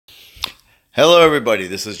Hello, everybody.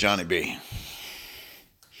 This is Johnny B.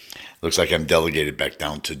 Looks like I'm delegated back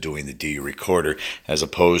down to doing the D recorder as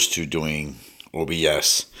opposed to doing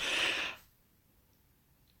OBS.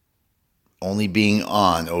 Only being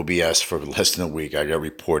on OBS for less than a week, I got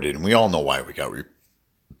reported, and we all know why I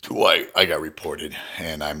got reported,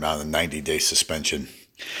 and I'm on a 90-day suspension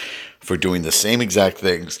for doing the same exact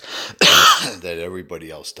things that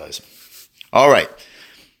everybody else does. All right.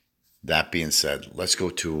 That being said, let's go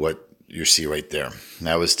to what you see right there.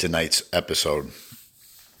 That was tonight's episode.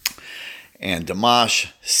 And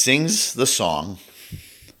Dimash sings the song,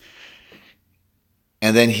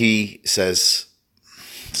 and then he says,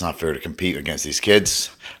 it's not fair to compete against these kids.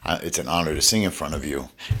 It's an honor to sing in front of you.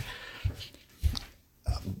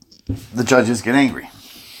 The judges get angry.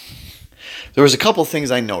 There was a couple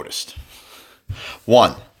things I noticed.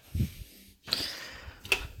 One,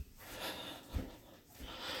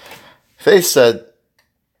 Faith said,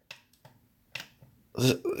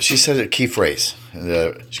 she said a key phrase.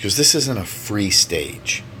 She goes, this isn't a free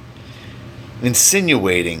stage.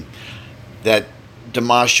 Insinuating that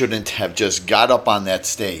Dimash shouldn't have just got up on that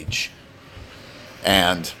stage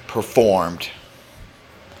and performed.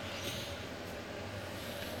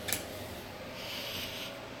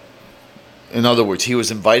 In other words, he was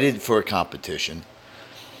invited for a competition.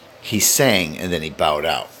 He sang and then he bowed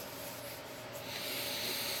out.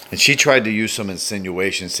 And she tried to use some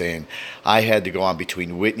insinuation saying, I had to go on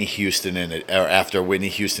between Whitney Houston or after Whitney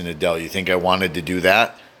Houston and Adele. You think I wanted to do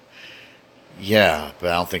that? Yeah, but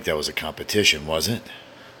I don't think that was a competition, was it?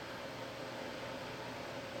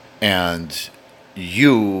 And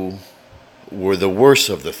you were the worst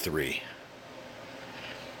of the three.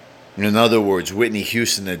 In other words, Whitney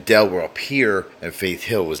Houston and Adele were up here and Faith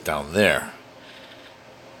Hill was down there.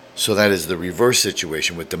 So that is the reverse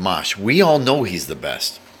situation with Dimash. We all know he's the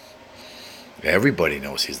best. Everybody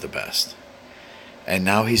knows he's the best. And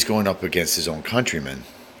now he's going up against his own countrymen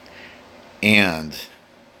and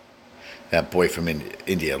that boy from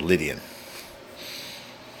India, Lydian.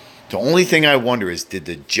 The only thing I wonder is, did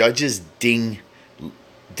the judges ding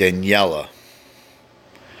Daniela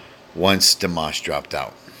once Dimash dropped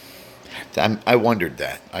out? I wondered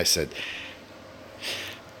that. I said,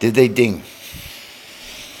 did they ding?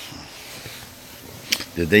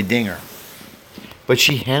 Did they ding her? But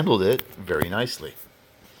she handled it very nicely.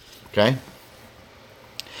 Okay?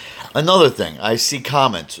 Another thing, I see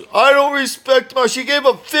comments. I don't respect Dimash. She gave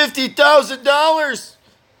up $50,000.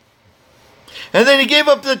 And then he gave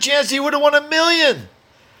up the chance he would have won $1 million.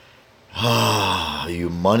 Ah, you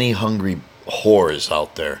money-hungry whores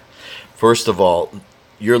out there. First of all,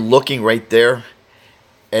 you're looking right there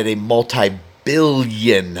at a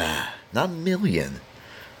multi-billion, not million,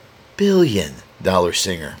 billion-dollar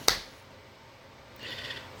singer.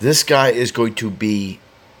 This guy is going to be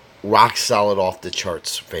rock solid off the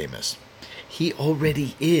charts famous. He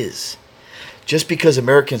already is. Just because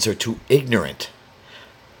Americans are too ignorant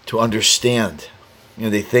to understand.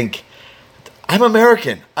 They think, I'm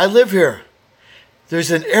American. I live here. There's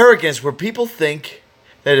an arrogance where people think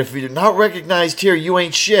that if you're not recognized here, you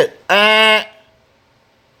ain't shit. Then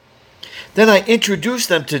I introduce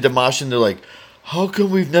them to Dimash and they're like, how come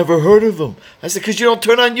we've never heard of him? I said, because you don't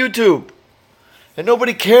turn on YouTube. And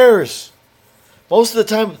nobody cares. Most of the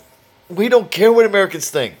time, we don't care what Americans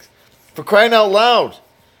think. For crying out loud.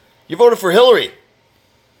 You voted for Hillary.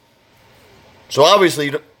 So obviously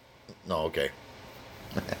you don't... No, okay.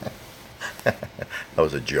 That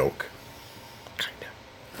was a joke. Kind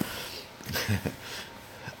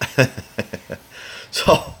of.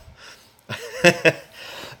 So...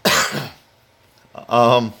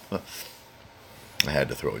 I had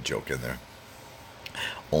to throw a joke in there.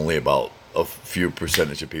 Only about a few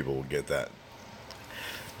percentage of people will get that.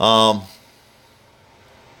 I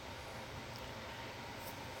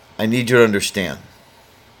need you to understand.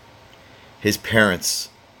 His parents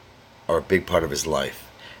are a big part of his life.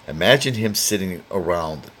 Imagine him sitting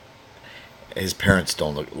around. His parents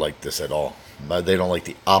don't look like this at all. They don't like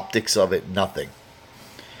the optics of it, nothing.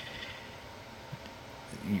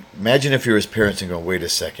 Imagine if you're his parents and go, wait a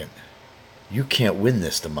second. You can't win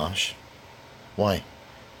this, Dimash. Why?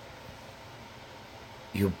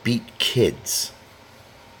 You beat kids.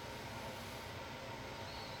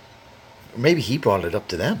 Maybe he brought it up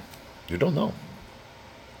to them. You don't know.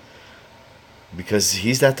 Because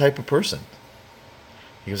he's that type of person.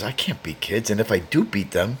 He goes, I can't beat kids. And if I do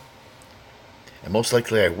beat them, and most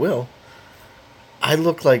likely I will, I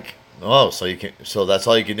look like, so that's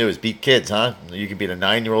all you can do is beat kids, huh? You can beat a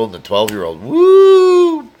 9-year-old and a 12-year-old.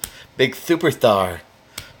 Woo! Big superstar.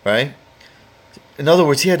 Right? In other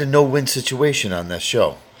words, he had a no-win situation on that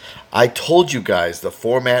show. I told you guys the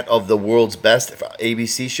format of the world's best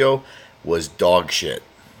ABC show was dog shit.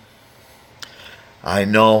 I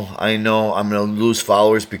know, I'm going to lose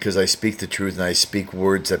followers because I speak the truth and I speak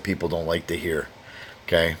words that people don't like to hear.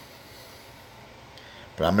 Okay?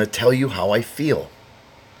 But I'm going to tell you how I feel.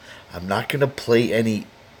 I'm not going to play any...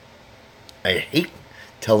 I hate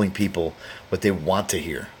telling people what they want to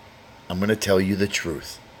hear. I'm going to tell you the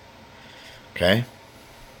truth. Okay?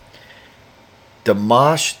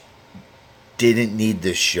 Dimash didn't need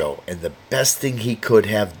this show, and the best thing he could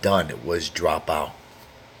have done was drop out.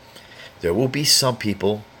 There will be some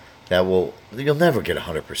people that you'll never get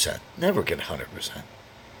 100%. Never get 100%.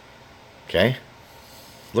 Okay?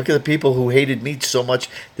 Look at the people who hated me so much,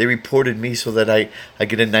 they reported me so that I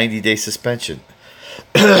get a 90-day suspension.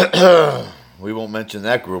 We won't mention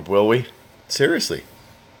that group, will we? Seriously.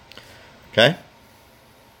 Okay?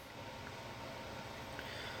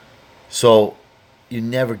 So, you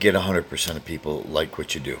never get 100% of people like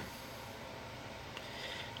what you do.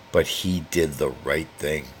 But he did the right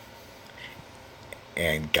thing.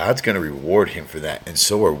 And God's going to reward him for that. And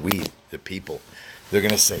so are we, the people. They're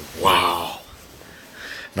going to say, wow.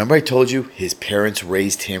 Remember I told you his parents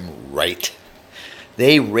raised him right?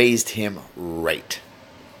 They raised him right.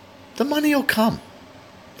 The money will come.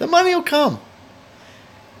 The money will come.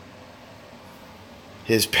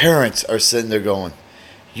 His parents are sitting there going,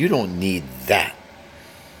 you don't need that.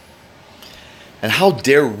 And how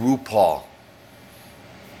dare RuPaul?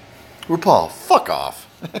 RuPaul, fuck off.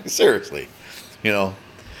 Seriously. You know,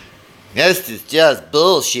 this is just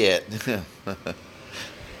bullshit.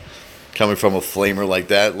 Coming from a flamer like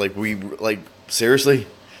that, seriously?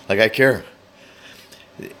 Like I care.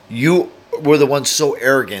 You were the one so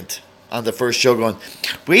arrogant on the first show going,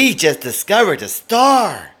 we just discovered a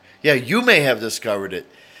star. Yeah, you may have discovered it.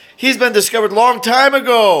 He's been discovered a long time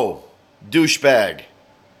ago, douchebag.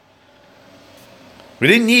 We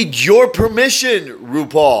didn't need your permission,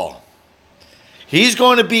 RuPaul. He's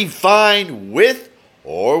going to be fine with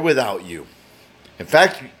or without you. In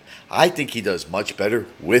fact, I think he does much better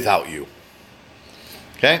without you.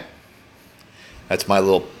 Okay? That's my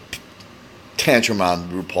little tantrum on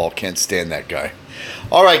RuPaul. Can't stand that guy.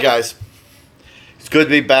 All right, guys. It's good to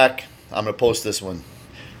be back. I'm going to post this one.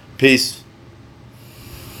 Peace.